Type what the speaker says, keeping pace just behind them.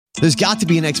There's got to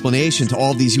be an explanation to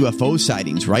all these UFO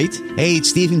sightings, right? Hey,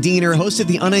 it's Stephen Diener, host of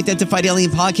the Unidentified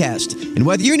Alien Podcast. And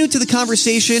whether you're new to the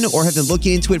conversation or have been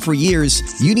looking into it for years,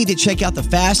 you need to check out the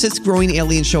fastest growing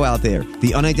alien show out there,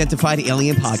 the Unidentified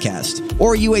Alien Podcast,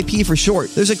 or UAP for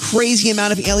short. There's a crazy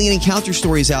amount of alien encounter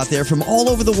stories out there from all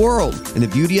over the world. And the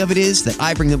beauty of it is that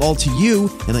I bring them all to you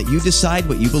and let you decide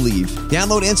what you believe.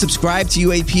 Download and subscribe to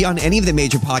UAP on any of the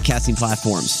major podcasting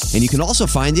platforms. And you can also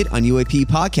find it on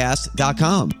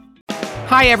UAPpodcast.com.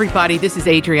 Hi, everybody. This is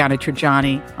Adriana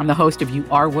Trajani. I'm the host of You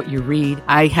Are What You Read.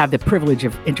 I have the privilege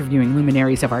of interviewing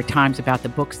luminaries of our times about the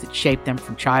books that shaped them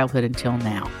from childhood until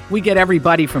now. We get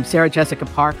everybody from Sarah Jessica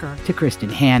Parker to Kristen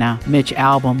Hanna, Mitch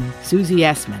Albom, Susie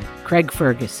Essman, Craig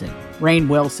Ferguson, Rainn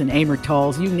Wilson, Amor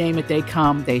Tolls, you name it, they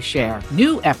come, they share.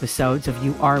 New episodes of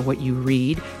You Are What You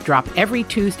Read drop every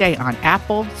Tuesday on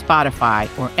Apple, Spotify,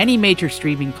 or any major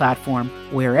streaming platform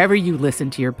wherever you listen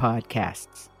to your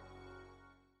podcasts.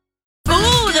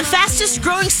 Ooh, the fastest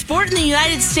growing sport in the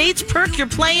United States. Perk, you're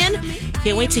playing.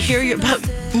 Can't wait to hear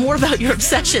more about your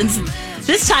obsessions.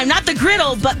 This time, not the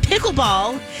griddle, but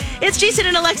pickleball. It's Jason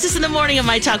and Alexis in the morning of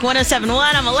My Talk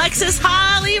 107.1. I'm Alexis.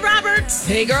 Holly Roberts.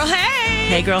 Hey, girl, hey.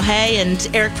 Hey, girl, hey. And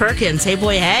Eric Perkins. Hey,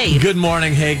 boy, hey. Good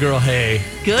morning. Hey, girl, hey.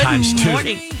 Good Times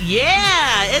morning. 2.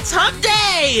 Yeah, it's hump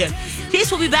day.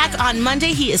 Case will be back on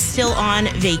Monday. He is still on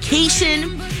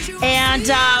vacation. And,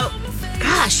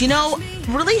 gosh,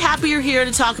 really happy you're here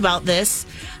to talk about this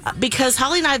because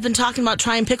Holly and I have been talking about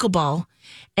trying pickleball,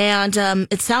 and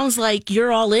it sounds like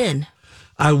you're all in.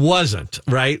 I wasn't,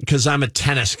 right? Because I'm a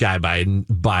tennis guy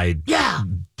by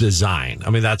design. I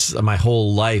mean, that's my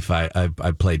whole life. I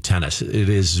played tennis. It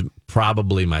is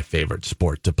probably my favorite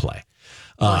sport to play.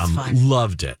 It's fun.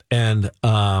 Loved it, and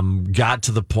got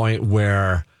to the point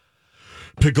where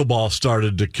pickleball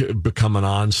started to become an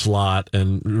onslaught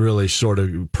and really sort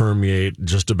of permeate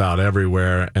just about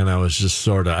everywhere. And I was just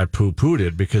I poo-pooed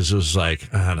it because it was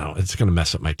like, I don't know, it's going to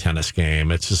mess up my tennis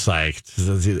game. It's just like,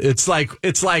 it's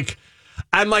like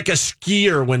I'm like a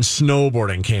skier when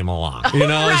snowboarding came along.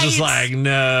 Right. It's just like,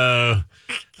 no,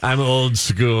 I'm old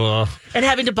school. And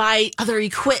having to buy other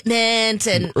equipment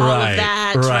and all of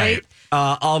that, right?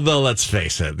 Although, let's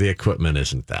face it, the equipment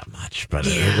isn't that much. But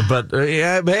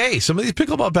hey, some of these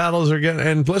pickleball paddles are getting,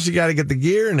 and plus you got to get the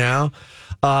gear now.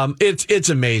 It's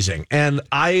amazing. And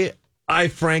I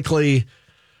frankly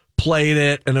played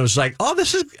it, and it was like, oh,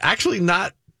 this is actually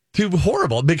not too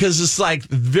horrible because it's like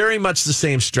very much the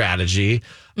same strategy.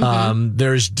 Mm-hmm.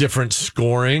 There's different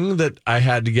scoring that I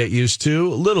had to get used to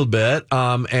a little bit.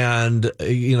 And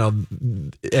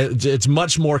it's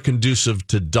much more conducive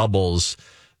to doubles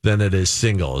than it is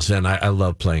singles. And I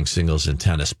love playing singles in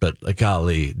tennis, but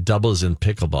golly, doubles in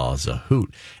pickleball is a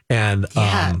hoot. And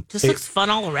just looks fun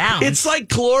all around. It's like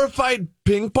glorified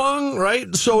ping pong,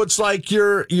 right? So it's like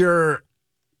you're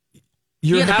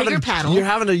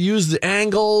having to use the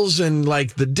angles and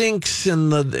like the dinks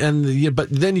but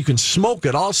then you can smoke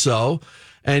it also.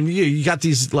 And you got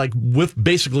these like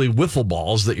basically wiffle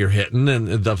balls that you're hitting, and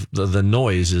the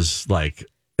noise is like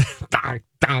donk,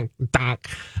 donk, donk.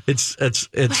 It's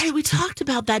Hey, we talked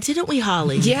about that, didn't we,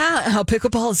 Holly? Yeah, how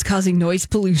pickleball is causing noise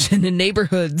pollution in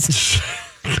neighborhoods.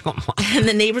 Come on. And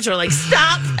the neighbors are like,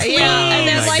 stop, please. Yeah, and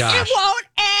they're like, gosh. it won't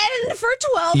end for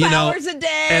 12 hours a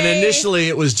day. And initially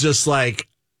it was just like,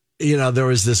 there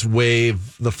was this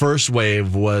wave. The first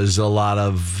wave was a lot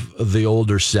of the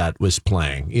older set was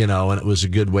playing, and it was a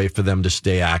good way for them to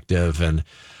stay active. And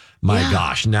my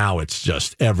gosh, now it's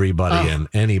just everybody and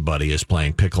anybody is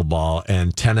playing pickleball,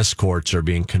 and tennis courts are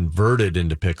being converted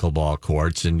into pickleball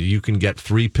courts, and you can get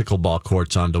 3 pickleball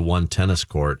courts onto one tennis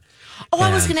court.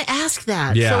 I was going to ask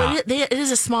that. Yeah. So it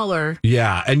is a smaller.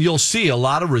 Yeah, and you'll see a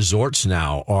lot of resorts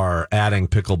now are adding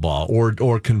pickleball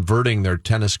or converting their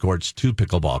tennis courts to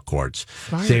pickleball courts.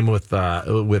 Smart. Same with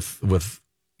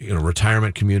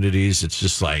retirement communities. It's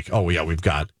just like, oh yeah, we've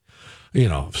got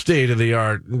state of the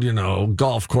art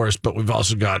golf course, but we've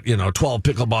also got 12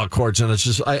 pickleball courts, and it's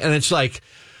just it's like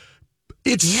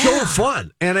it's so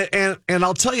fun. And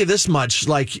I'll tell you this much,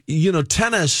 like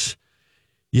tennis.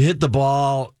 You hit the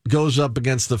ball, goes up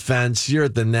against the fence, you're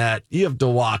at the net, you have to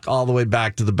walk all the way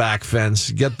back to the back fence,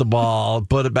 get the ball,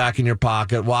 put it back in your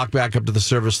pocket, walk back up to the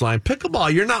service line.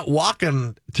 Pickleball, you're not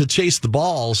walking to chase the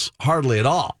balls hardly at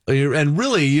all. And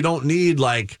really, you don't need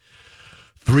like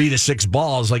 3 to 6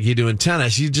 balls like you do in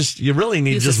tennis. You really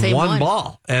need just one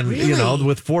ball. And really?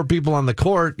 With 4 people on the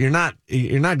court, you're not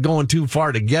going too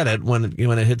far to get it when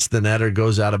it hits the net or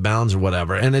goes out of bounds or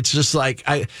whatever. And it's just like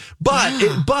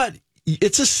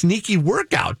it's a sneaky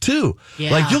workout too.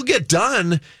 Yeah. Like you'll get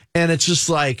done and it's just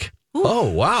like Oh,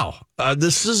 wow.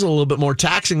 This is a little bit more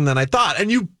taxing than I thought. And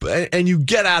you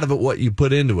get out of it what you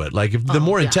put into it. Like, if the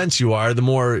more intense you are, the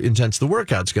more intense the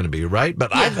workout's going to be, right?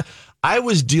 But I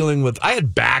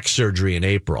had back surgery in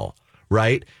April,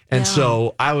 right? And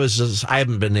so I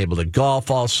haven't been able to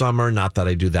golf all summer. Not that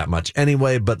I do that much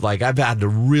anyway, but like, I've had to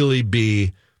really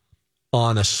be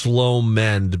on a slow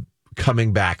mend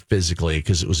coming back physically,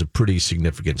 because it was a pretty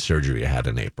significant surgery I had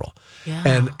in April.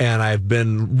 Yeah. And I've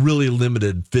been really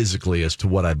limited physically as to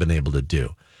what I've been able to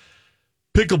do.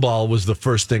 Pickleball was the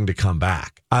first thing to come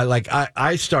back.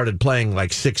 I started playing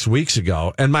like 6 weeks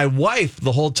ago, and my wife,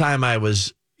 the whole time I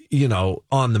was,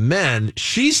 on the mend,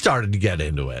 she started to get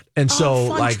into it. And so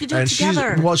fun. like, You could do it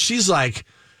together. she's like,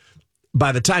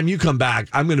 by the time you come back,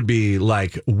 I'm going to be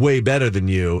like way better than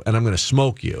you, and I'm going to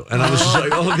smoke you. And I was just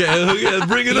like, okay,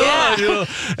 bring it on,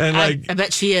 And like, I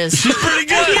bet she is. she's pretty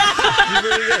good. She's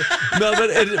pretty good. No,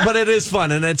 but it is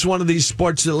fun, and it's one of these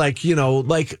sports that, like,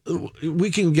 like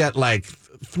we can get like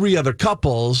 3 other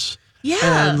couples.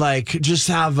 Yeah, and like just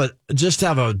have a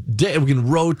day. We can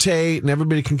rotate, and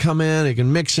everybody can come in. You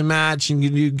can mix and match, and you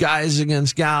can do guys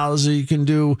against gals, or you can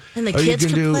do, and the kids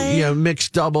can do play.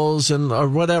 Mixed doubles or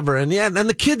whatever. And and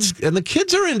the kids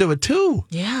are into it too.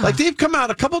 Yeah, like they've come out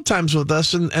a couple times with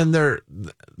us, and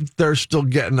they're still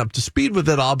getting up to speed with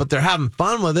it all, but they're having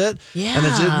fun with it. Yeah, and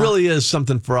it really is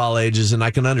something for all ages, and I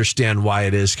can understand why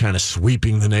it is kind of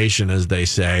sweeping the nation, as they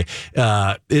say.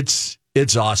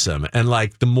 It's awesome. And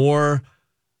like, the more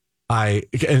and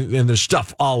there's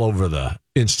stuff all over the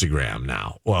Instagram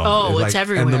now. Well, it's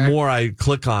everywhere. And the more I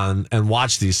click on and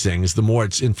watch these things, the more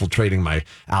it's infiltrating my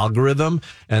algorithm.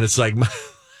 And it's like,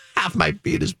 half my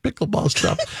feed is pickleball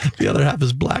stuff. The other half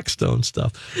is Blackstone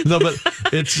stuff. No, but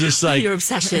it's just like your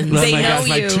obsessions.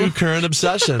 My 2 current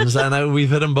obsessions, and we've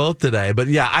hit them both today. But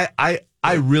yeah,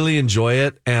 I really enjoy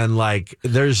it, and like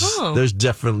there's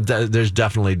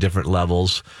definitely different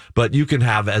levels, but you can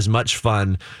have as much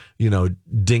fun,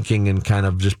 dinking and kind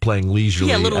of just playing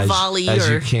leisurely, little volley as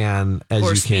or you can,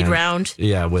 speed round.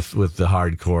 Yeah, with the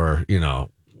hardcore,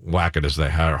 whack it as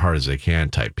hard as they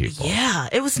can type people. Yeah,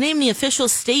 it was named the official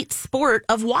state sport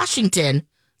of Washington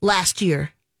last year.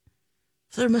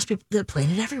 So they're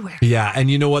playing it everywhere. Yeah,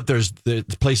 and you know what? The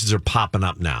places are popping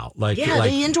up now. Like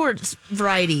the indoor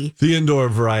variety. The indoor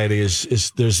variety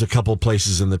is there's a couple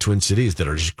places in the Twin Cities that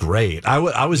are just great. I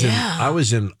was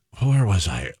in where was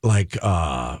I? Like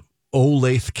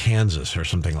Olathe, Kansas, or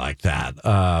something like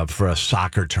that, for a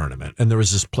soccer tournament, and there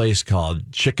was this place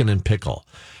called Chicken and Pickle,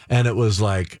 and it was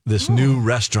like this new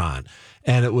restaurant,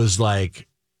 and it was like,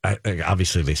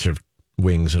 obviously they serve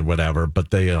wings and whatever,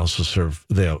 but they also serve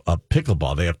a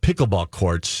pickleball. They have pickleball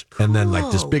courts, and then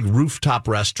like this big rooftop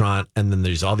restaurant, and then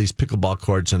there's all these pickleball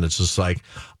courts, and it's just like,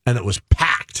 and it was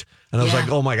packed, and I was like,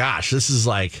 oh my gosh, this is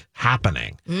like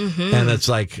happening. Mm-hmm. And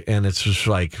it's just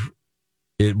like,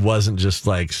 it wasn't just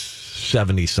like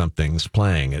 70 somethings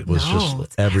playing. It was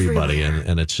just everybody.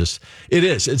 And it's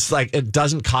like, it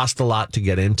doesn't cost a lot to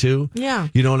get into. Yeah.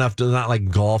 You don't have to, not like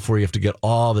golf where you have to get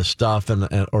all the stuff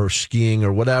or skiing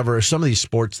or whatever. Some of these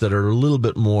sports that are a little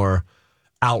bit more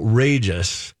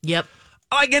outrageous. Yep.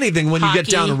 Like anything, when you get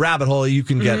down a rabbit hole, you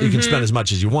can spend as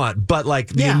much as you want. But like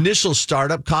the initial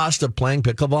startup cost of playing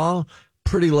pickleball,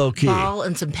 pretty low key. Ball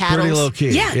and some paddles. Pretty low key.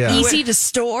 Yeah. Easy to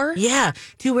store. Yeah.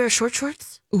 Do you wear short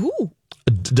shorts? Ooh.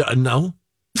 No.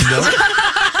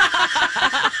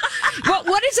 Well,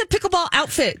 what is a pickleball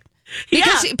outfit?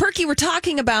 Because Perky, we're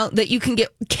talking about that you can get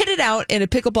kitted out in a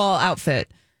pickleball outfit.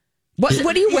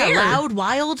 What do you wear? Loud,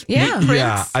 wild. Yeah. Prints,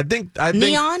 yeah. I think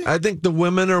neon. I think the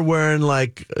women are wearing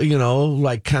like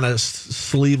kind of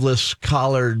sleeveless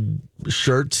collared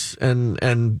shirts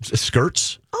and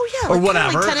skirts. Oh yeah, or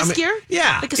whatever. Like tennis gear.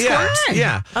 Yeah, like a sport.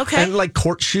 Yeah. Okay. And like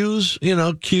court shoes,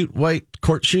 cute white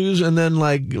court shoes, and then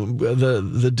like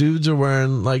the dudes are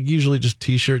wearing like usually just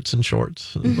t-shirts and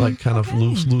shorts, like kind of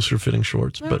looser fitting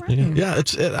shorts. But I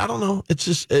don't know. It's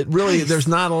just really there's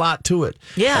not a lot to it.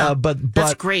 Yeah, but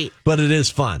that's great. But it is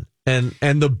fun. And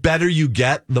the better you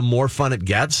get, the more fun it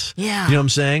gets. Yeah. You know what I'm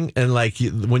saying? And like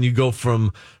when you go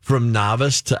from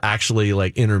novice to actually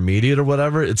like intermediate or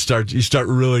whatever, you start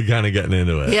really kind of getting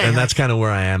into it. Yeah, and that's kind of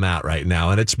where I am at right now.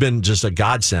 And it's been just a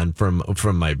godsend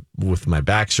with my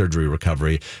back surgery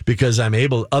recovery, because I'm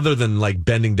able, other than like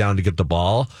bending down to get the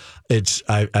ball,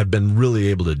 I've been really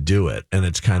able to do it, and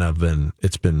it's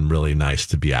been really nice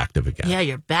to be active again. Yeah,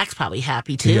 your back's probably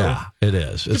happy too. Yeah, it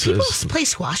is. Do people play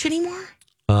squash anymore?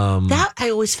 That I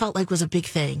always felt like was a big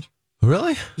thing.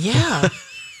 Really? Yeah. I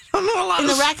don't know a in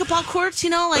the racquetball courts,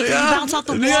 you bounce off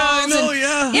the walls.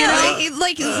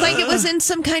 Like it was in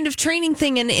some kind of training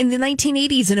thing in the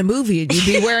 1980s in a movie. You'd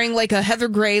be wearing like a heather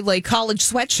gray like college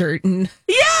sweatshirt and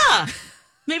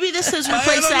maybe this has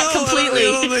replaced that completely.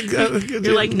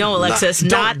 You're like, no, Alexis,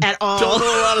 not at all. Don't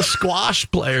know a lot of squash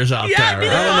players out there.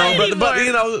 I don't know, but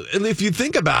if you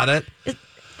think about it,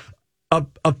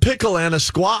 a pickle and a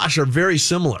squash are very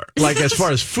similar, like as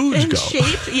far as foods go.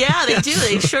 Shape, yeah, they do.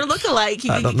 They sure look alike.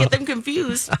 You can get them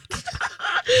confused.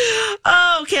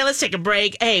 Okay, let's take a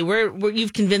break. Hey,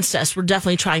 you've convinced us. We're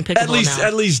definitely trying pickleball now.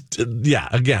 At least,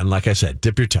 again, like I said,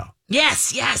 dip your toe.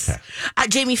 Yes. Okay.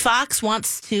 Jamie Foxx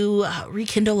wants to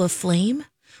rekindle a flame. I'll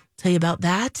tell you about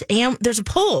that. And there's a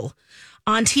poll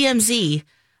on TMZ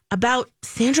about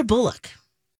Sandra Bullock.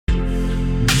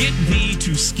 Get thee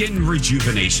to Skin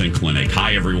Rejuvenation Clinic.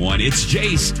 Hi, everyone. It's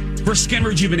Jace for Skin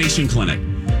Rejuvenation Clinic.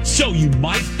 So you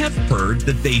might have heard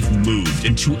that they've moved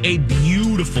into a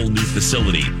beautiful new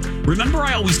facility. Remember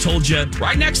I always told you,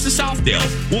 right next to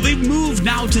Southdale? Well, they've moved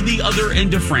now to the other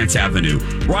end of France Avenue.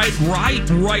 Right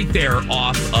there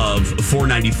off of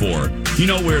 494. You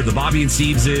know where the Bobby and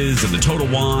Steve's is and the Total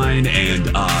Wine and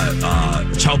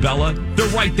Ciao Bella? They're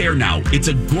right there now. It's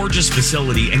a gorgeous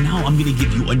facility. And now I'm going to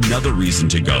give you another reason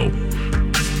to go.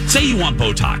 Say you want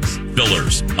Botox,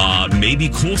 fillers, maybe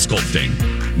cool sculpting,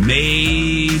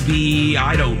 maybe,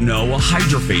 I don't know, a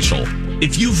hydrofacial.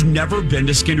 If you've never been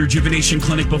to Skin Rejuvenation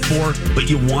Clinic before, but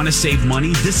you want to save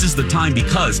money, this is the time,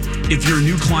 because if you're a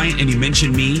new client and you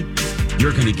mention me,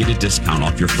 you're going to get a discount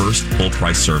off your first full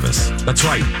price service. That's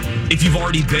right. If you've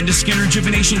already been to Skin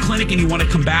Rejuvenation Clinic and you want to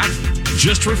come back,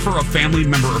 just refer a family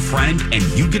member or friend and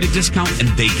you get a discount and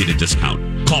they get a discount.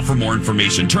 Call for more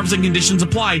information. Terms and conditions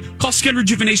apply. Call Skin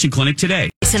Rejuvenation Clinic today.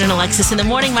 Jason and Alexis in the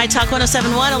morning. My Talk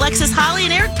 107.1. Alexis, Holly,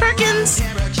 and Eric Perkins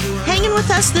hanging with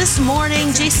us this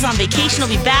morning. Jason's on vacation.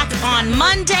 He'll be back on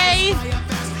Monday.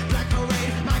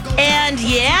 And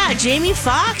Jamie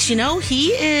Foxx,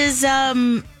 he is,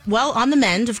 on the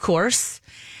mend, of course.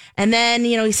 And then,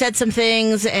 he said some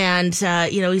things and,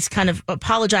 he's kind of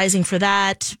apologizing for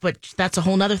that. But that's a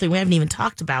whole nother thing we haven't even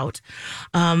talked about.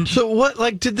 So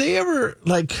what, did they ever,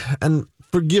 and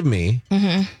forgive me,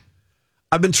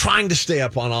 I've been trying to stay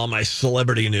up on all my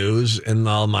celebrity news and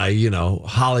all my,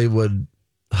 Hollywood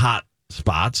hot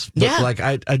spots.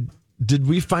 But did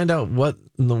we find out what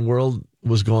in the world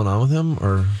was going on with him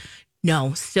or?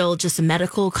 No, still just a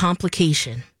medical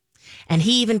complication. And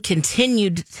he even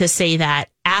continued to say that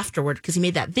afterward because he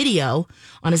made that video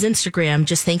on his Instagram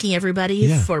just thanking everybody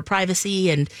for privacy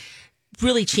and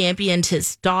really championed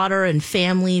his daughter and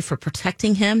family for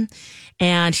protecting him.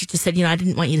 And she just said, I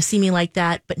didn't want you to see me like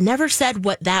that, but never said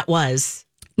what that was.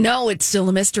 No, it's still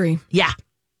a mystery. Yeah.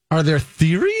 Are there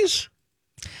theories?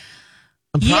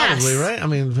 Probably, yes. Right? I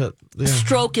mean,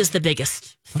 stroke is the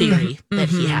biggest theory that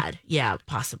he had. Yeah,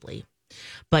 possibly.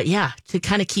 But to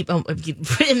kind of keep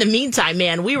in the meantime,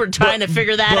 man, we were trying to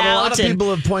figure that out. A lot of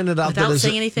people have pointed out that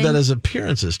his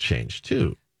appearance has changed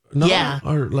too. No? Yeah,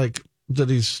 or that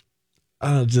he's,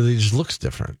 that he just looks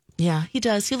different. Yeah, he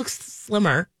does. He looks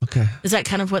slimmer. Okay, is that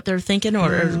kind of what they're thinking,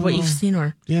 or what you've seen,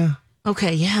 or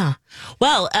Okay, yeah.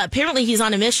 Well, apparently he's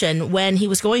on a mission when he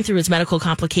was going through his medical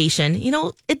complication.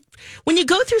 When you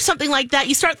go through something like that,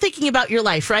 you start thinking about your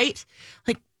life, right?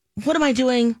 Like, what am I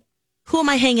doing? Who am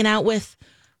I hanging out with?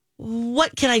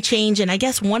 What can I change? And I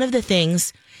guess one of the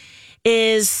things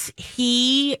is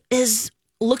he is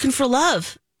looking for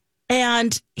love.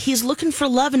 And he's looking for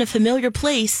love in a familiar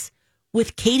place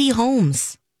with Katie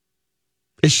Holmes.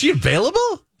 Is she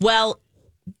available? Well,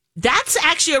 that's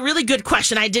actually a really good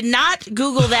question. I did not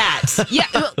Google that.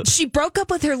 She broke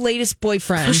up with her latest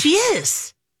boyfriend. Oh, she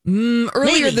is?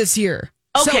 Earlier this year.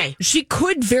 Okay. So she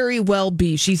could very well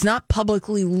be. She's not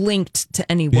publicly linked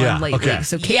to anyone lately. Okay.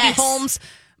 So Katie Holmes,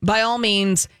 by all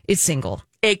means, is single.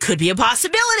 It could be a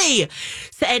possibility.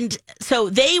 And so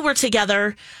they were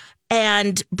together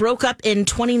and broke up in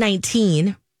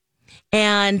 2019.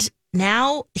 And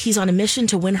now he's on a mission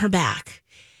to win her back.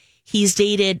 He's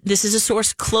dated, this is a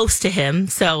source close to him.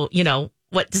 So,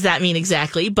 what does that mean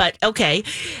exactly? But okay.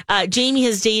 Jamie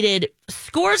has dated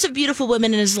scores of beautiful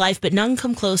women in his life, but none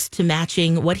come close to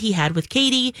matching what he had with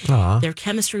Katie. Aww. Their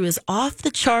chemistry was off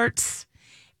the charts,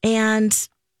 and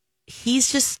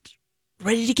he's just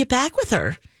ready to get back with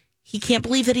her. He can't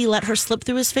believe that he let her slip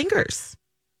through his fingers.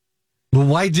 Well,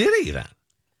 why did he then?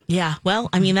 Yeah, well,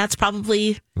 I mean, that's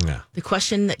probably the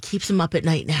question that keeps him up at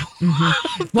night now.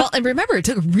 Mm-hmm. Well, and remember, it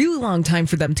took a really long time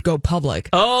for them to go public.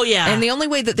 Oh, yeah. And the only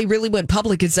way that they really went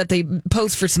public is that they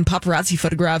posed for some paparazzi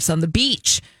photographs on the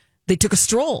beach They took a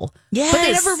stroll. Yes.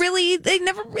 But they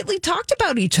never really talked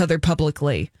about each other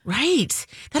publicly. Right.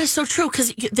 That is so true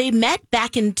because they met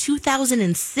back in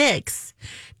 2006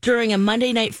 during a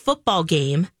Monday Night Football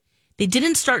game. They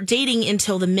didn't start dating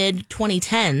until the mid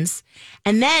 2010s.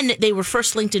 And then they were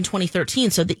first linked in 2013.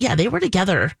 So, they were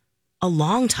together a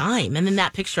long time. And then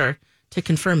that picture to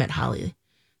confirm it, Holly.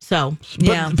 So,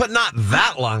 but not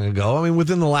that long ago. I mean,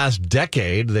 within the last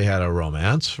decade, they had a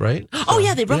romance, right?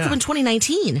 They broke up in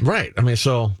 2019. Right. I mean,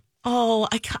 so. Oh,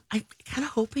 I'm kind of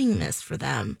hoping this for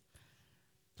them.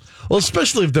 Well,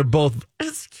 especially if they're both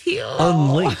It's cute.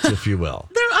 unlinked, if you will.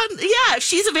 If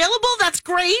she's available, that's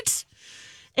great.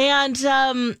 And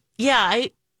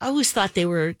I always thought they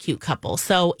were a cute couple.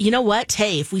 So you know what?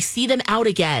 Hey, if we see them out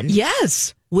again,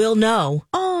 Yes. we'll know.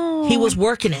 Oh, He was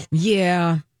working it.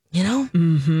 Yeah. You know?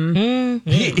 Mm-hmm.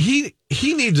 Mm-hmm.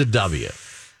 He needs a W.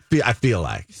 I feel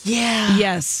like. Yeah.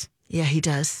 Yes. Yeah, he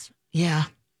does. Yeah.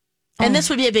 And this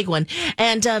would be a big one.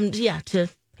 And Yeah,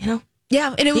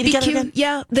 and it would be together cute. again?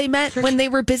 Yeah, they met when they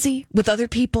were busy with other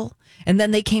people, and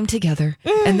then they came together,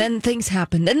 and then things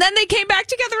happened, and then they came back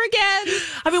together again.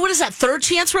 I mean, what is that, third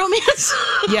chance romance?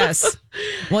 Yes.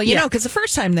 Well, you know, because the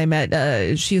first time they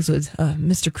met, she was with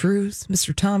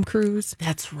Mr. Tom Cruise.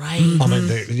 That's right.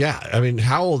 I mean,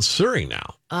 how old's Suri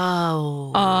now?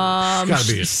 Oh.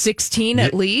 Gotta be 16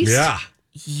 at least. Yeah.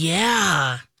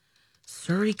 Yeah.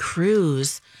 Surrey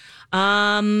Cruz.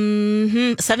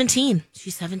 17.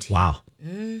 She's 17. Wow.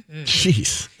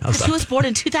 Jeez. She was born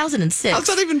in 2006. How's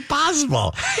that even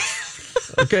possible?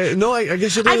 Okay, no, I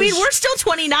guess it is. I mean, we're still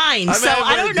 29,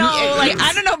 I don't know.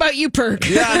 I don't know about you, Perk.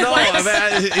 Yeah, no,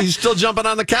 I mean, he's still jumping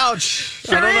on the couch.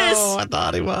 Sure I don't is. know. I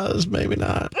thought he was. Maybe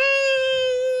not.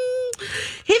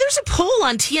 Hey, there's a poll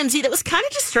on TMZ that was kind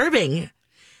of disturbing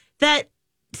that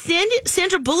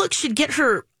Sandra Bullock should get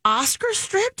her Oscar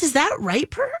stripped. Is that right,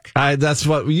 Perk? That's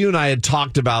what you and I had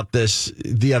talked about this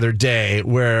the other day,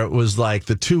 where it was like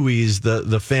the Tuohys,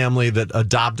 the family that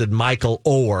adopted Mchael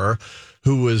Oher,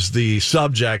 who was the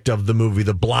subject of the movie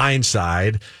The Blind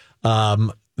Side.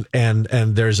 And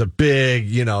there's a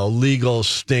big, legal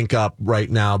stink up right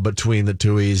now between the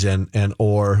Tuohys and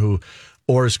Oher,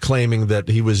 Oher's claiming that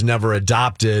he was never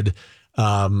adopted,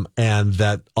 and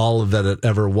that all that it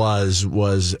ever was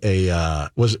was it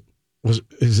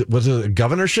a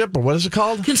governorship, or what is it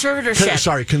called?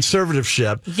 Conservatorship.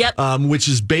 Conservatorship. Yep. Which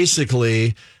is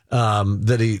basically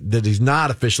that he's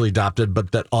not officially adopted,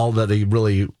 but that all that he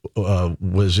really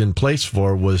was in place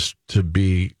for was to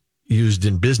be used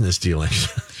in business dealings.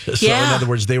 So in other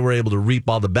words, they were able to reap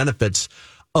all the benefits,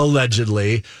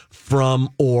 allegedly, from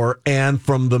Oher and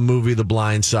from the movie The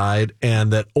Blind Side,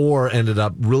 and that Oher ended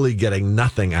up really getting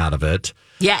nothing out of it.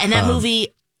 Yeah, and that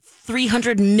movie,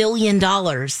 $300 million.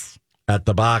 At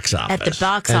the box office.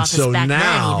 And so back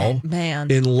now, then,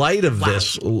 in light of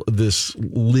this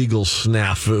legal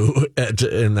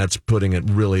snafu, and that's putting it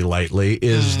really lightly,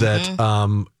 is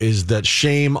that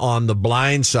shame on The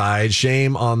Blind Side,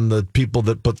 shame on the people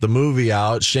that put the movie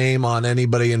out, shame on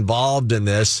anybody involved in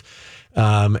this,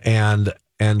 and then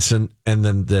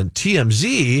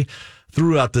TMZ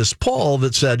threw out this poll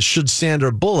that said, should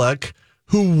Sandra Bullock,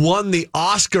 who won the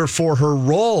Oscar for her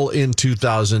role in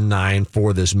 2009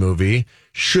 for this movie,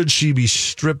 should she be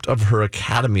stripped of her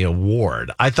Academy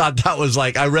Award? I thought that was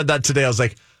I read that today. I was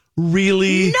like,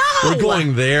 really? No! We're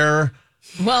going there?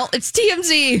 Well, it's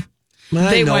TMZ.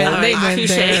 They went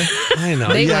there. I know.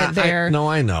 They went there.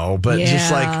 I know. But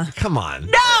just come on.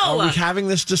 No! Are we having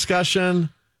this discussion?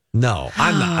 No,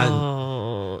 I'm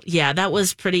not. Yeah, that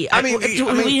was pretty.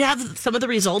 We have some of the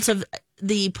results of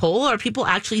the poll. Are people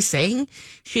actually saying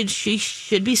she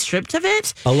should be stripped of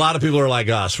it? A lot of people are like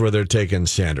us, where they're taking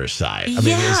Sandra's side. I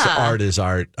mean, art is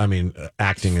art. I mean,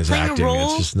 acting is acting.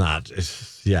 It's just not. And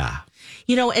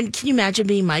can you imagine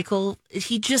being Michael?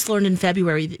 He just learned in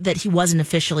February that he wasn't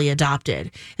officially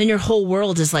adopted. Then your whole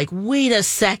world is like, wait a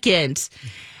second.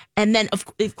 And then, of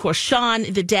course, Sean,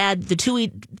 the dad,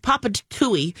 Papa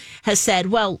Tuohy, has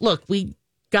said, well, look, we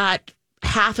got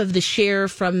half of the share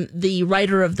from the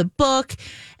writer of the book,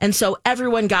 and so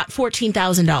everyone got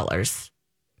 $14,000.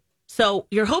 So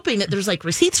you're hoping that there's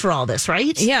receipts for all this,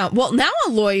 right? Yeah. Well, now a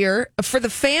lawyer for the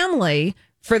family,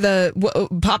 for the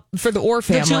Oher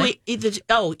family.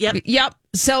 Yep.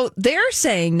 So they're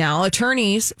saying now,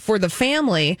 attorneys for the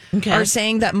family are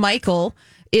saying that Michael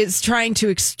is trying to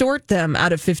extort them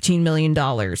out of $15 million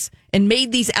and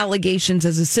made these allegations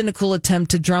as a cynical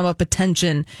attempt to drum up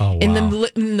attention in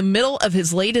the middle of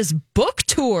his latest book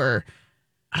tour.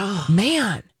 Oh,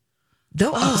 man.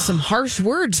 Those are some harsh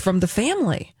words from the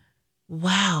family.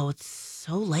 Wow.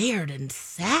 so layered and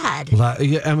sad.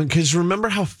 Yeah, I mean, because remember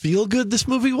how feel good this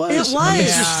movie was? It was. I mean,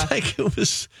 it's just like it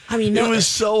was. I mean, it was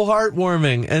so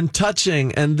heartwarming and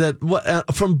touching, and that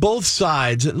from both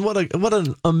sides, and what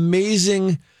an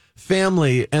amazing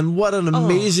family, and what an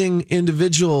amazing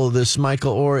individual this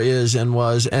Mchael Oher is and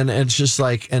was, and it's just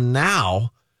like, and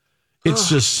now it's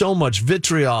just so much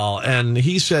vitriol, and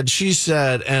he said, she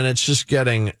said, and it's just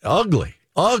getting ugly,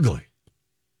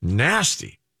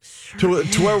 nasty. To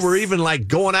where we're even like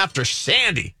going after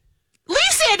Sandy. Leave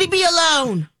Sandy be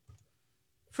alone.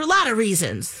 For a lot of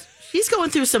reasons. She's going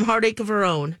through some heartache of her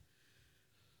own.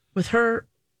 With her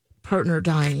partner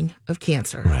dying of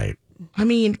cancer. Right. I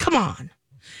mean, come on.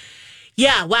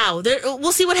 Yeah, wow.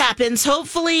 We'll see what happens.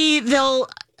 Hopefully they'll...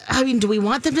 I mean, do we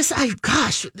want them to...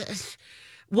 Gosh.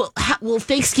 Will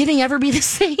Thanksgiving ever be the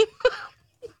same?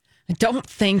 I don't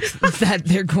think that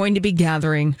they're going to be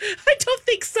gathering. I don't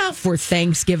think so. For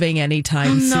Thanksgiving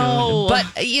anytime soon.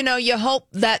 But, you hope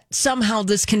that somehow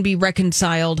this can be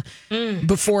reconciled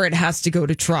before it has to go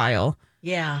to trial.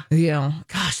 Yeah. Yeah.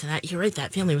 Gosh, you're right.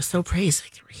 That family was so praised.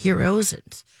 Like, they were heroes.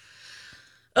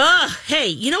 And hey,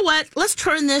 you know what? Let's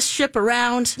turn this ship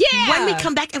around. Yeah. When we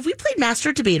come back, have we played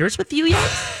Master Debaters with you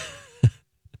yet?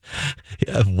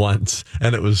 Yeah, once,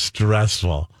 and it was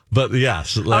stressful. But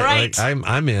yes,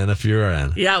 I'm in if you're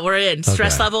in. Yeah, we're in.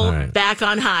 Stress level back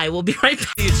on high. We'll be right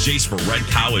back. It's Jace for Red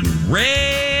Cow and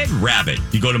Red Rabbit.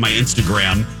 You go to my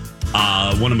Instagram.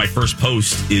 One of my first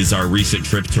posts is our recent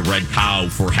trip to Red Cow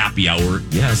for happy hour.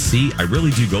 Yeah, see, I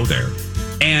really do go there.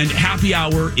 And happy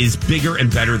hour is bigger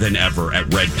and better than ever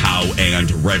at Red Cow and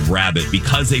Red Rabbit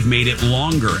because they've made it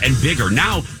longer and bigger.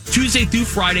 Now, Tuesday through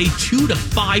Friday, 2 to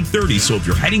 5:30. So if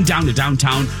you're heading down to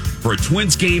downtown for a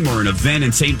Twins game or an event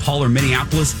in St. Paul or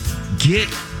Minneapolis, get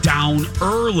down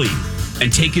early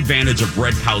and take advantage of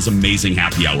Red Cow's amazing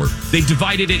happy hour. They've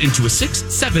divided it into a $6,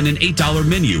 $7, and $8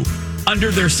 menu.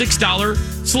 Under their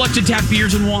 $6, selected tap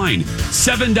beers and wine.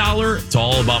 $7, it's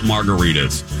all about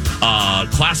margaritas.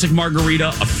 Classic margarita,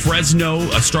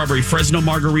 a strawberry Fresno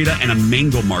margarita, and a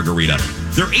mango margarita.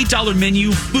 Their $8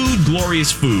 menu, food,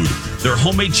 glorious food. Their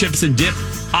homemade chips and dip,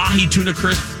 ahi tuna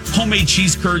crisp, homemade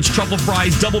cheese curds, truffle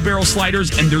fries, double barrel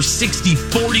sliders, and their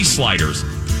 60-40 sliders.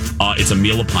 It's a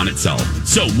meal upon itself.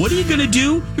 So what are you going to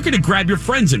do? You're going to grab your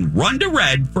friends and run to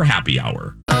Red for happy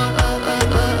hour.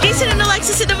 Jason and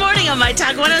Alexis in the morning on My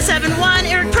Talk 107.1.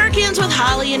 Eric Perkins with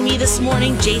Holly and me this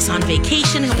morning. Jace on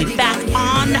vacation. He'll be back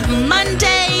on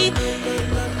Monday.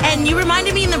 And you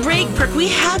reminded me in the break, Perk, we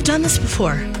have done this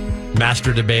before.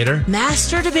 Master Debater.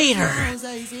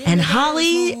 And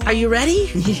Holly, are you ready?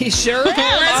 Sure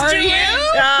am. Are you?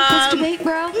 Let's debate,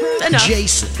 bro. Enough.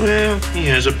 Jason. Well, he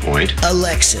has a point.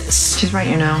 Alexis. She's right,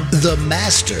 The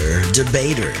Master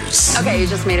Debaters. Okay, you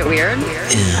just made it weird.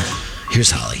 Yeah.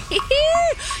 Here's Holly.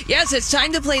 Yes, it's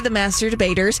time to play the Master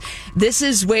Debaters. This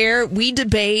is where we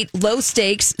debate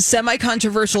low-stakes,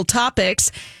 semi-controversial topics,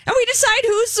 and we decide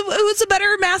who's a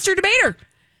better Master Debater.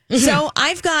 So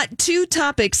I've got 2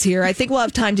 topics here. I think we'll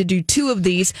have time to do 2 of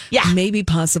these. Yeah. Maybe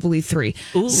possibly 3.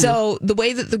 Ooh. So the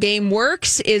way that the game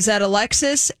works is that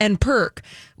Alexis and Perk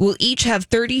will each have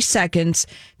 30 seconds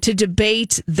to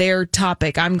debate their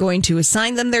topic. I'm going to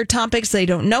assign them their topics. They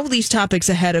don't know these topics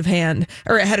ahead of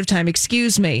time,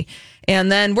 excuse me.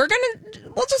 And then we'll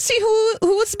just see who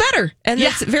was better. And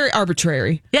it's very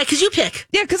arbitrary. Yeah, because you pick.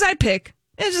 Yeah, because I pick.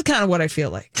 It's just kind of what I feel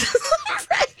like.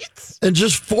 Right. And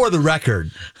just for the record,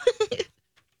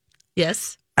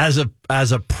 yes, as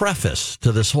a preface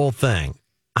to this whole thing,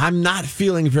 I'm not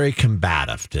feeling very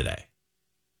combative today.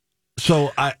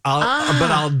 So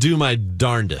I'll do my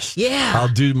darndest. Yeah, I'll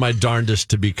do my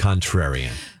darndest to be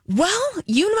contrarian. Well,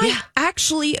 you might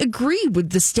actually agree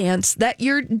with the stance that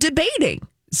you're debating.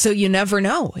 So you never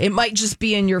know. It might just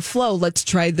be in your flow. Let's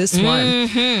try this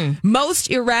one. Most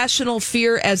irrational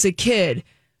fear as a kid.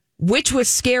 Which was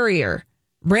scarier?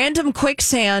 Random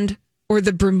quicksand or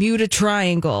the Bermuda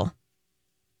Triangle?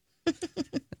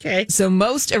 Okay. So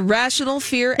most irrational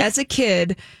fear as a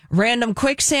kid. Random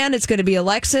quicksand, it's going to be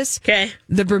Alexis. Okay.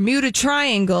 The Bermuda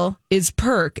Triangle is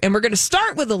Perk. And we're going to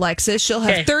start with Alexis. She'll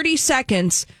have 30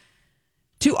 seconds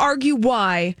to argue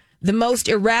why the most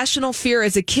irrational fear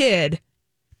as a kid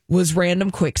was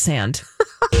random quicksand.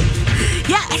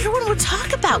 Yeah, everyone would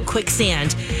talk about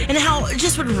quicksand and how it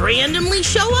just would randomly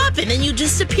show up and then you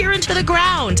disappear into the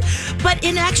ground. But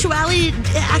in actuality,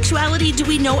 do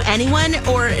we know anyone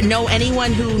or know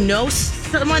anyone who knows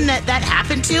someone that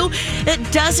happened to that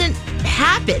doesn't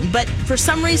happen. But for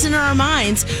some reason in our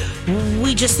minds,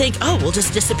 we just think, oh, we'll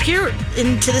just disappear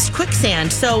into this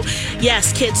quicksand. So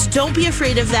yes, kids, don't be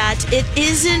afraid of that. It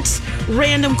isn't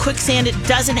random quicksand. It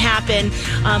doesn't happen.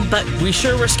 But we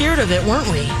sure were scared of it, weren't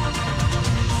we?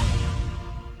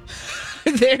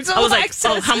 There's Alexis. I was like,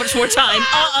 oh, how much more time?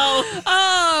 Uh-oh.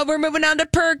 Oh, we're moving on to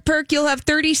Perk. Perk, you'll have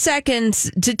 30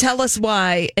 seconds to tell us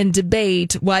why and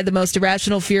debate why the most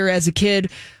irrational fear as a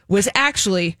kid was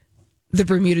actually the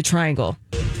Bermuda Triangle.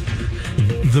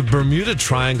 The Bermuda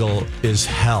Triangle is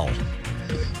hell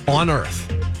on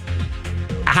Earth.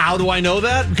 How do I know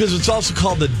that? Because it's also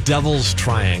called the Devil's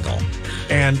Triangle.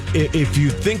 And if you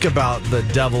think about the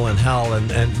devil and hell, and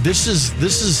this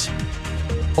is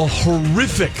a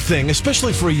horrific thing,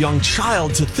 especially for a young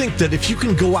child, to think that if you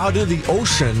can go out into the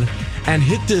ocean and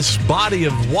hit this body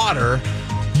of water,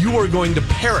 you are going to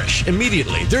perish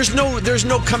immediately. There's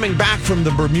no coming back from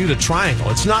the Bermuda Triangle.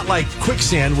 It's not like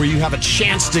quicksand where you have a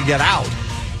chance to get out.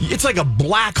 It's like a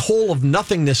black hole of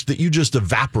nothingness that you just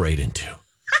evaporate into.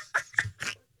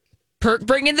 Perk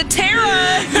bringing the terror.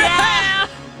 Yeah.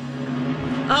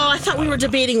 Oh, I thought we were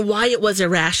debating why it was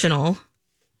irrational.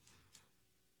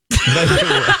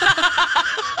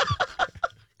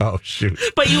 Oh, shoot.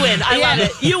 But you win. I love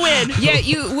it. You win. Yeah,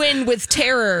 you win with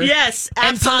terror. Yes,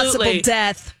 absolutely. And possible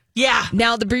death. Yeah.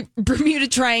 Now, the Bermuda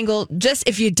Triangle, just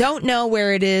if you don't know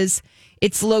where it is,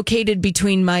 it's located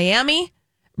between Miami,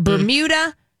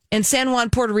 Bermuda, and San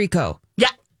Juan, Puerto Rico. Yeah.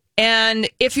 And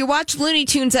if you watched Looney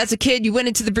Tunes as a kid, you went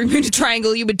into the Bermuda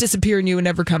Triangle, you would disappear and you would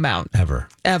never come out. Ever.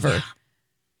 Yeah.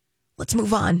 Let's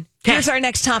move on. Here's our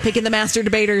next topic in the Master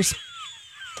Debaters.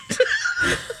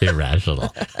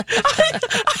 Irrational. I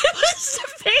was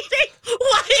debating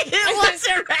why it was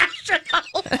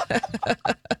irrational.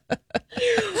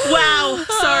 Wow.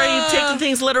 Sorry, you've taken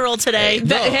things literal today.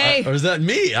 Or is that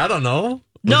me? I don't know.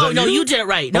 No, you did it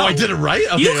right. No, I did it right?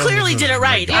 Okay, you clearly did it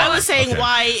right. Yeah. I was saying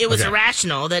why it was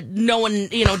irrational, that no one,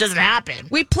 doesn't happen.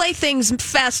 We play things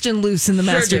fast and loose in the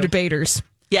Master Debaters.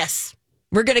 Yes.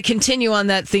 We're going to continue on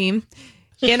that theme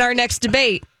in our next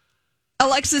debate.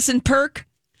 Alexis and Perk,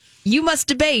 you must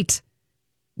debate.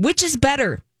 Which is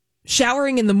better,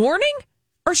 showering in the morning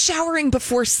or showering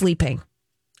before sleeping?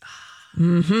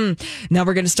 Now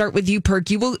we're going to start with you, Perk.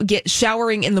 You will get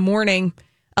showering in the morning.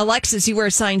 Alexis, you were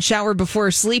assigned shower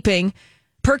before sleeping.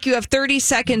 Perk, you have 30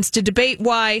 seconds to debate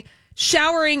why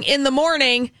showering in the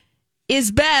morning is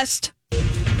best.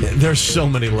 There's so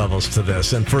many levels to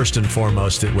this, and first and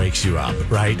foremost, it wakes you up,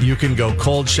 right? You can go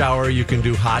cold shower, you can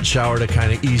do hot shower to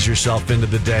kind of ease yourself into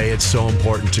the day. It's so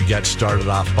important to get started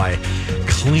off by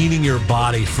cleaning your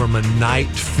body from a night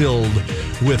filled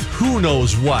with who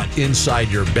knows what inside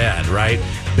your bed, right?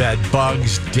 Bed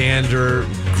bugs, dander,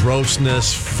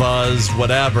 grossness, fuzz,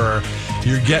 whatever.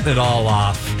 You're getting it all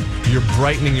off. You're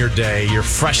brightening your day. You're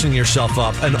freshening yourself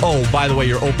up. And oh, by the way,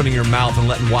 you're opening your mouth and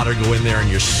letting water go in there and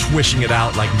you're swishing it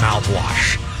out like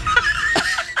mouthwash.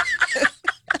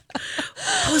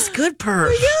 That was good,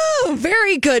 Perk. Yeah,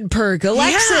 very good, Perk.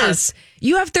 Alexis,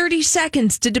 you have 30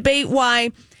 seconds to debate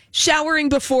why showering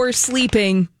before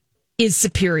sleeping is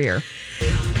superior.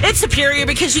 It's superior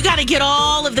because you got to get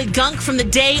all of the gunk from the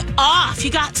day off. You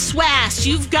got swass.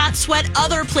 You've got sweat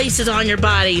other places on your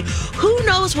body. Who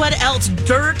knows what else?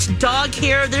 Dirt, dog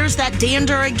hair. There's that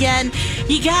dander again.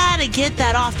 You got to get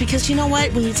that off because you know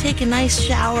what? When you take a nice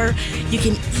shower, you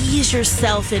can ease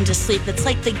yourself into sleep. It's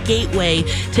like the gateway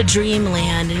to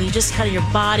dreamland. And you just kind of, your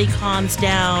body calms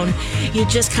down. You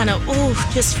just kind of,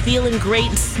 just feeling great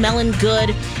and smelling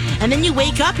good. And then you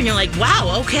wake up and you're like,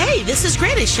 wow, okay, this is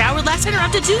great. I showered last night. I don't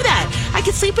have to do that. I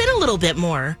can sleep in a little bit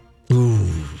more. Ooh.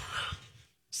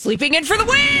 Sleeping in for the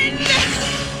win!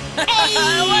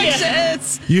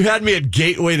 Alexis! You had me at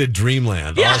gateway to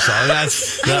dreamland. Yeah. Also,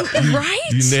 right?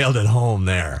 You nailed it home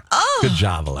there. Oh. Good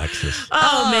job, Alexis.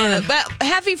 Oh, man. Well,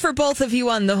 happy for both of you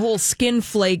on the whole skin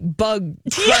flake, bug,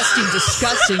 crusty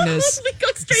disgustingness. We go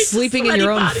straight Sleeping to in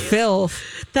your own bodies. filth.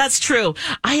 That's true.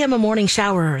 I am a morning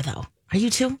showerer, though. Are you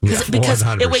too? Yeah, because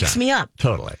 100%. it wakes me up.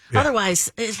 Totally. Yeah.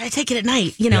 Otherwise, if I take it at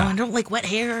night, I don't like wet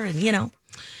hair and,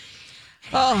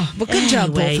 Oh, well, good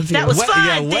job, both of you. That was fun.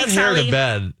 Yeah, wet Thanks, hair Holly. to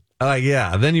bed.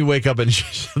 Then you wake up and you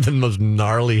have the most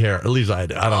gnarly hair. At least I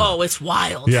do. I don't know. Oh, it's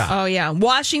wild. Yeah. Oh, yeah.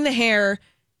 Washing the hair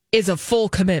is a full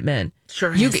commitment.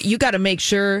 Sure You is. you got to make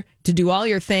sure to do all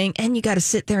your thing, and you got to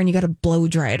sit there and you got to blow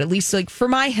dry it. At least, like, for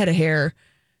my head of hair,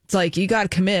 it's like you got to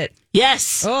commit.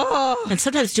 Yes. Oh, And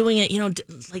sometimes doing it,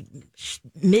 like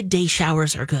midday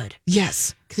showers are good.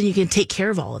 yes. Because then you can take care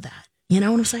of all of that. You know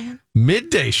what I'm saying?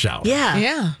 Midday shower. Yeah.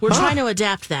 Yeah. We're trying to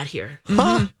adapt that here.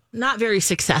 Huh? Not very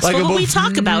successful, Like but we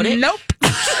talk about it. Nope.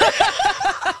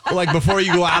 Like before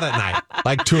you go out at night.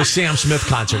 Like to a Sam Smith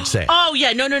concert, say. Oh,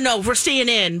 yeah. No. We're staying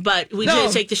in, but we do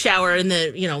take the shower in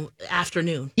the,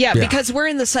 afternoon. Yeah, because we're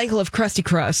in the cycle of crusty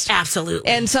crust. Absolutely.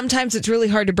 And sometimes it's really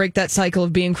hard to break that cycle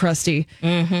of being crusty.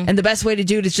 Mm-hmm. And the best way to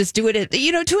do it is just do it at, 2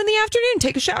 in the afternoon.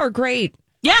 Take a shower. Great.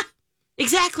 Yeah,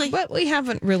 exactly. But we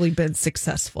haven't really been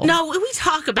successful. No, we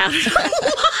talk about it a lot.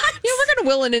 Yeah,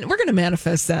 we're going to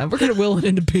manifest that. We're going to will it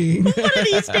into being. One of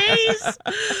these days.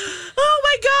 Oh,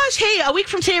 my gosh. Hey, a week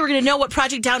from today, we're going to know what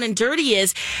Project Down and Dirty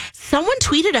is. Someone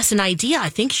tweeted us an idea. I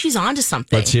think she's onto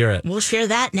something. Let's hear it. We'll share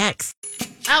that next.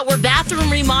 Where bathroom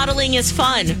remodeling is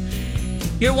fun.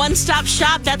 Your one-stop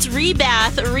shop, that's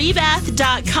Rebath.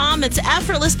 Rebath.com. It's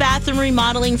effortless bathroom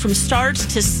remodeling from start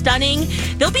to stunning.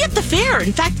 They'll be at the fair.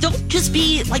 In fact, they'll just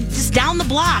be just down the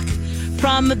block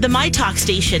from the My Talk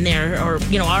station there, or,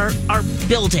 our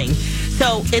building.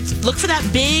 So look for that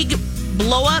big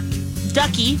blow-up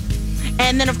ducky.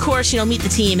 And then, of course, meet the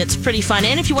team. It's pretty fun.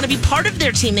 And if you want to be part of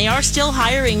their team, they are still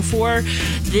hiring for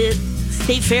the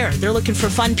State Fair. They're looking for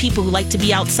fun people who like to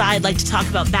be outside, like to talk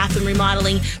about bathroom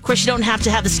remodeling. Of course, you don't have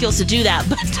to have the skills to do that,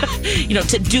 but,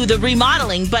 to do the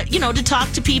remodeling, but, to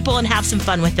talk to people and have some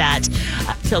fun with that.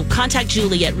 So contact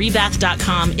Julie at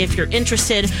rebath.com if you're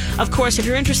interested. Of course, if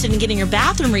you're interested in getting your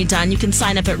bathroom redone, you can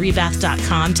sign up at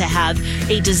rebath.com to have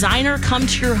a designer come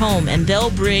to your home, and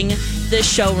they'll bring the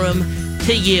showroom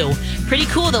to you. Pretty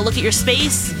cool. They'll look at your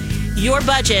space, your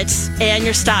budget, and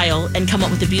your style, and come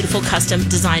up with a beautiful custom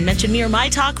design. Mention me or My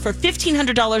Talk for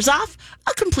 $1,500 off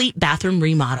a complete bathroom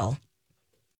remodel.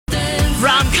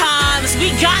 Rom-coms,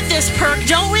 we got this, Perk,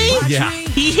 don't we?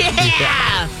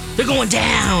 Yeah. They're going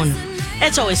down.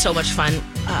 It's always so much fun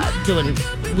doing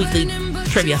weekly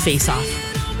trivia face-off.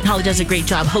 Holly does a great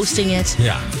job hosting it.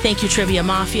 Yeah. Thank you, Trivia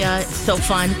Mafia. It's so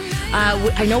fun.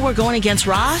 I know we're going against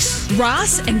Ross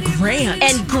and Grant.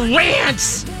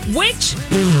 Which,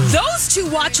 those two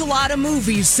watch a lot of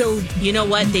movies, so... You know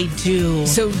what? They do.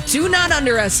 So do not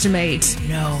underestimate.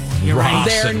 No, you're right.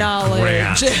 Their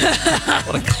knowledge.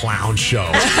 What a clown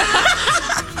show.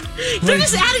 They're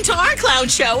just adding to our clown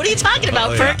show. What are you talking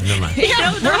about, Perk? Yeah, never mind.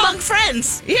 They're among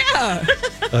friends. Yeah.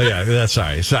 That's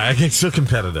sorry. I get so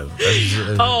competitive.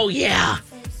 Oh, yeah.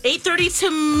 8:30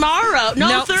 tomorrow.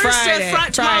 No, Thursday.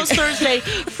 Tomorrow's Thursday.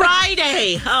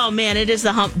 Friday. Oh, man, it is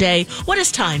the hump day. What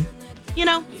is time?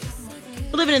 We're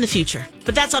living in the future.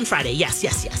 But that's on Friday. Yes.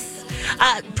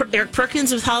 Eric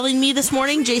Perkins was calling me this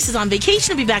morning. Jace is on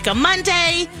vacation. He'll be back on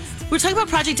Monday. We're talking about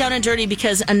Project Down and Dirty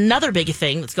because another big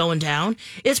thing that's going down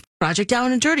is Project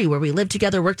Down and Dirty, where we live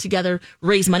together, work together,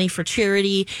 raise money for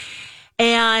charity.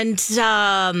 And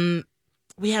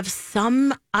we have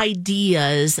some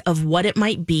ideas of what it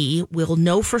might be. We'll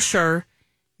know for sure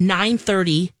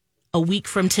 9:30 a week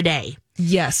from today.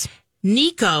 Yes.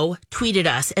 Nico tweeted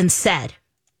us and said,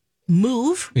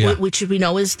 move, which we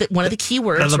know is one of the key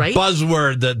words, right? The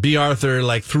buzzword that B. Arthur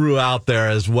threw out there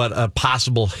as what a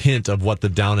possible hint of what the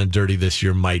Down and Dirty this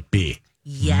year might be.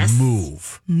 Yes.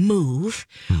 Move.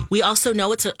 We also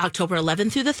know it's October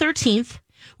 11th through the 13th.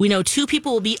 We know 2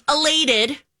 people will be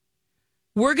elated.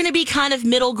 We're going to be kind of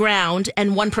middle ground,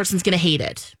 and one person's going to hate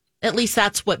it. At least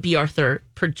that's what B. Arthur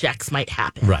projects might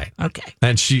happen. Right. Okay.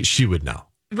 And she would know.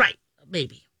 Right.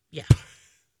 Maybe. Yeah.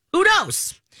 Who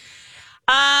knows?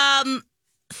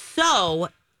 So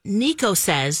Nico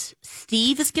says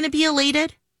Steve is going to be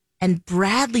elated and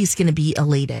Bradley's going to be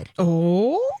elated.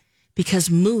 Oh? Because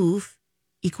move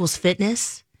equals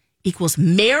fitness equals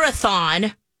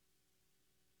marathon,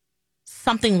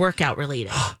 something workout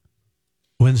related.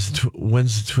 When's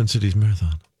the Twin Cities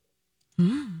Marathon?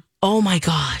 Oh my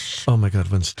gosh. Oh my God,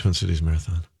 when's the Twin Cities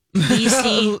Marathon?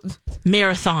 BC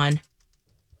Marathon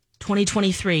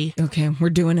 2023. Okay, we're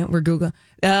doing it. We're Googling.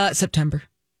 September.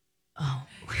 Oh.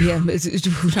 Yeah.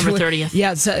 September 30th.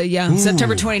 Yeah,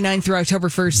 September 29th through October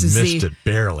 1st is Missed it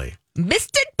barely.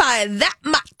 Missed it by that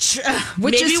much.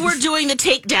 Maybe we're doing the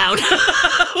takedown.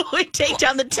 We take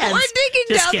down the tent. We're taking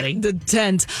down the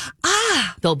tent.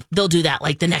 They'll do that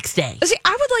the next day. See,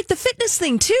 I would like the fitness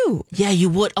thing too. Yeah, you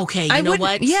would. Okay, you know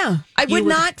what? Yeah, I would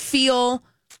not feel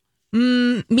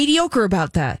mediocre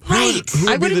about that. Right. Who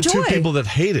would I would be the enjoy 2 people that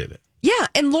hated it? Yeah,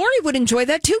 and Lori would enjoy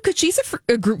that too because she's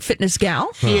a group fitness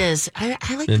gal. She is. I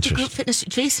like the group fitness.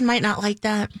 Jason might not like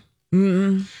that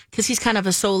because he's kind of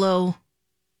a solo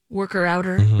worker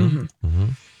outer.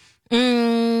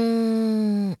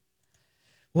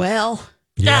 Well,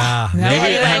 yeah,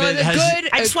 that was good.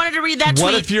 I just wanted to read that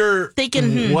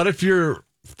tweet. What if you're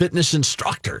fitness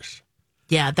instructors?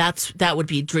 Yeah, that would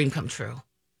be a dream come true.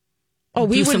 Oh,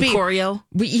 we do would some be choreo.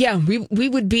 We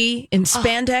would be in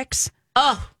spandex.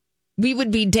 Oh. We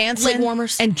would be dancing leg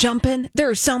warmers and jumping. There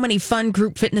are so many fun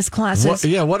group fitness classes.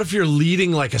 What if you're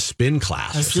leading like a spin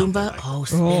class? A Zumba?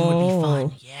 Spin would be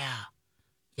fun.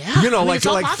 Yeah. You know,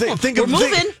 think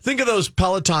of those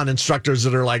Peloton instructors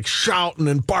that are like shouting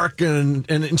and barking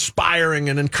and inspiring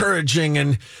and encouraging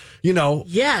and, you know,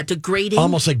 degrading,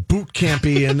 almost like boot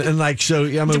campy and like so. I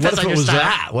mean, what if it was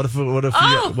style.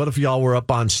 That? What if y'all were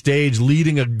up on stage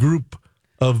leading a group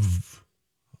of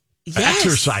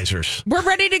exercisers? We're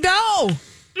ready to go.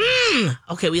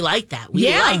 Okay, we like that. We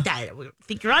like that. We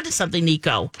think you're onto something,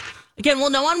 Nico. Again, we'll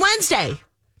know on Wednesday,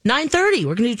 9:30.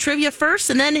 We're going to do trivia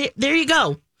first, and then there you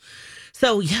go.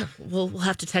 So, we'll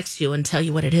have to text you and tell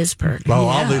you what it is, Perk. Well,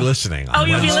 I'll be listening.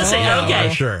 You'll be listening. Okay.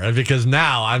 For sure. Because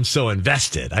now I'm so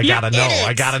invested. I got to know.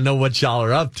 I got to know what y'all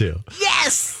are up to.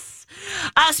 Yes.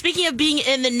 Speaking of being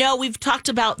in the know, we've talked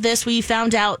about this. We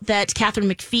found out that Catherine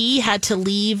McPhee had to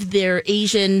leave their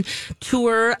Asian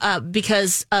tour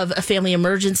because of a family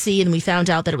emergency. And we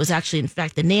found out that it was actually, in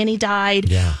fact, the nanny died.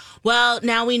 Yeah. Well,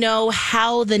 now we know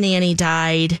how the nanny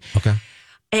died. Okay.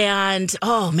 And,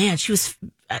 oh, man, she was...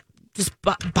 just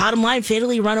bottom line,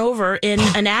 fatally run over in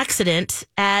an accident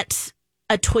at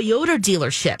a Toyota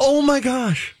dealership. Oh my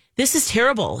gosh. This is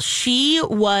terrible. She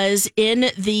was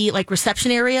in the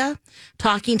reception area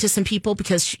talking to some people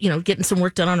because, getting some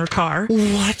work done on her car.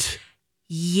 What?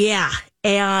 Yeah.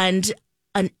 And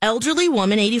an elderly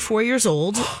woman, 84 years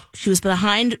old, she was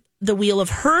behind the wheel of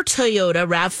her Toyota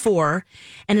RAV4.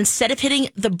 And instead of hitting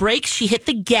the brakes, she hit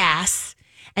the gas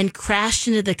and crashed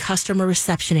into the customer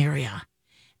reception area.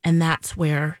 And that's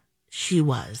where she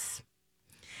was.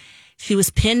 She was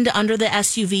pinned under the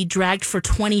SUV, dragged for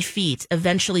 20 feet,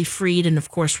 eventually freed, and of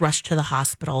course rushed to the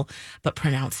hospital, but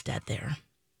pronounced dead there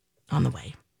on the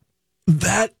way.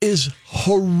 That is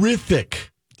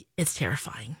horrific. It's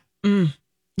terrifying.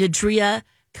 Nadria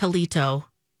Calito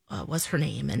was her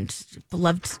name, and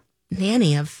beloved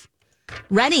nanny of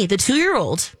Rennie, the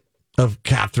 2-year-old. Of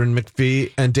Catherine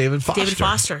McPhee and David Foster. David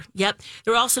Foster, yep.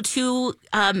 There were also 2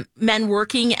 men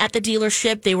working at the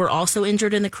dealership. They were also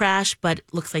injured in the crash, but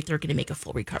it looks like they're going to make a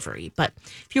full recovery. But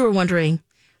if you were wondering,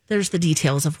 there's the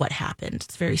details of what happened.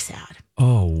 It's very sad.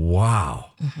 Oh,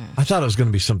 wow. Mm-hmm. I thought it was going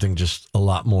to be something just a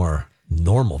lot more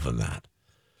normal than that.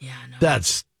 Yeah, no.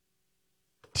 That's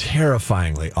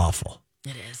terrifyingly awful.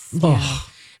 It is. Oh.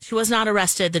 She was not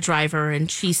arrested, the driver,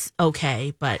 and she's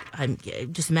okay, but I'm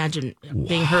just imagine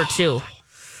being her too.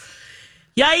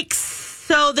 Yikes.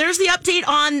 So there's the update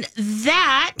on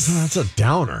that. Oh, that's a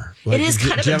downer. It is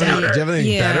kind of a downer. Do you have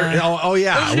anything better? Oh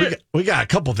yeah. We got a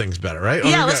couple things better, right?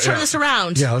 Yeah, let's turn this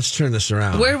around. Yeah, let's turn this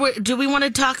around. Where do we want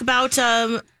to talk about...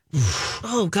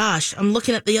 oh, gosh. I'm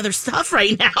looking at the other stuff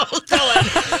right now.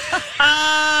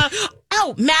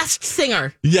 Masked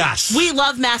Singer. Yes. We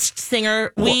love Masked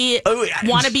Singer. We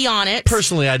want to be on it.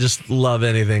 Personally, I just love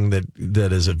anything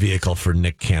that is a vehicle for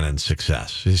Nick Cannon's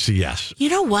success. Yes. You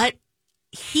know what?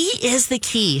 He is the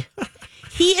key.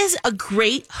 He is a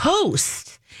great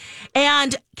host.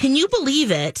 And can you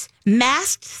believe it?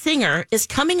 Masked Singer is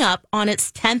coming up on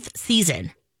its 10th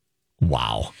season.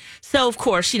 Wow. So, of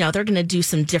course, they're going to do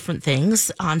some different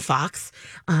things on Fox.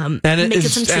 And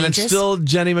it's still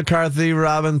Jenny McCarthy,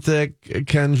 Robin Thicke,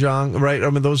 Ken Jeong, right? I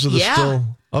mean, those are still...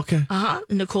 Okay.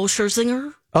 Nicole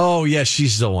Scherzinger. Oh, yeah,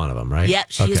 she's still one of them, right? Yeah,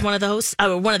 she's one of the hosts,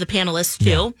 one of the panelists, too.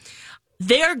 Yeah.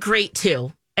 They're great,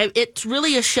 too. It's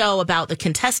really a show about the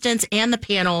contestants and the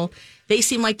panel. They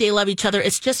seem like they love each other.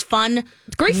 It's just fun.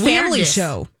 Great family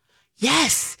show.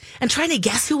 Yes. And trying to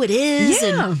guess who it is.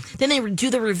 Yeah. And then they do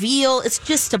the reveal. It's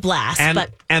just a blast.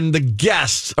 And the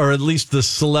guests, or at least the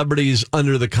celebrities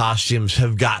under the costumes,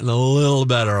 have gotten a little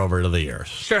better over the years.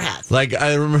 Sure has. Like,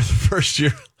 I remember the first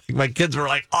year, my kids were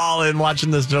like all in watching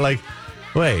this. They're like,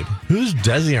 wait, who's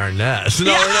Desi Arnaz?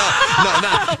 No,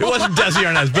 it wasn't Desi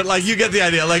Arnaz, but like you get the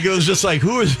idea. Like it was just like,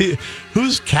 who is he?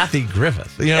 Who's Kathy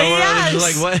Griffith? Yes. It was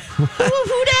just like, what?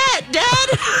 Who that,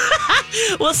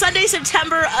 Dad? Well, Sunday,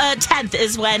 September 10th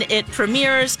is when it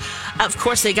premieres. Of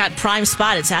course, they got prime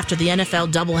spot. It's after the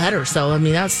NFL doubleheader, so I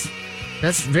mean that's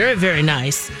very, very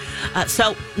nice.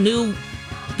 So new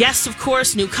guests, of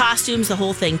course, new costumes, the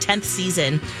whole thing. 10th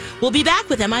season. We'll be back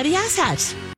with Am I the Asshat?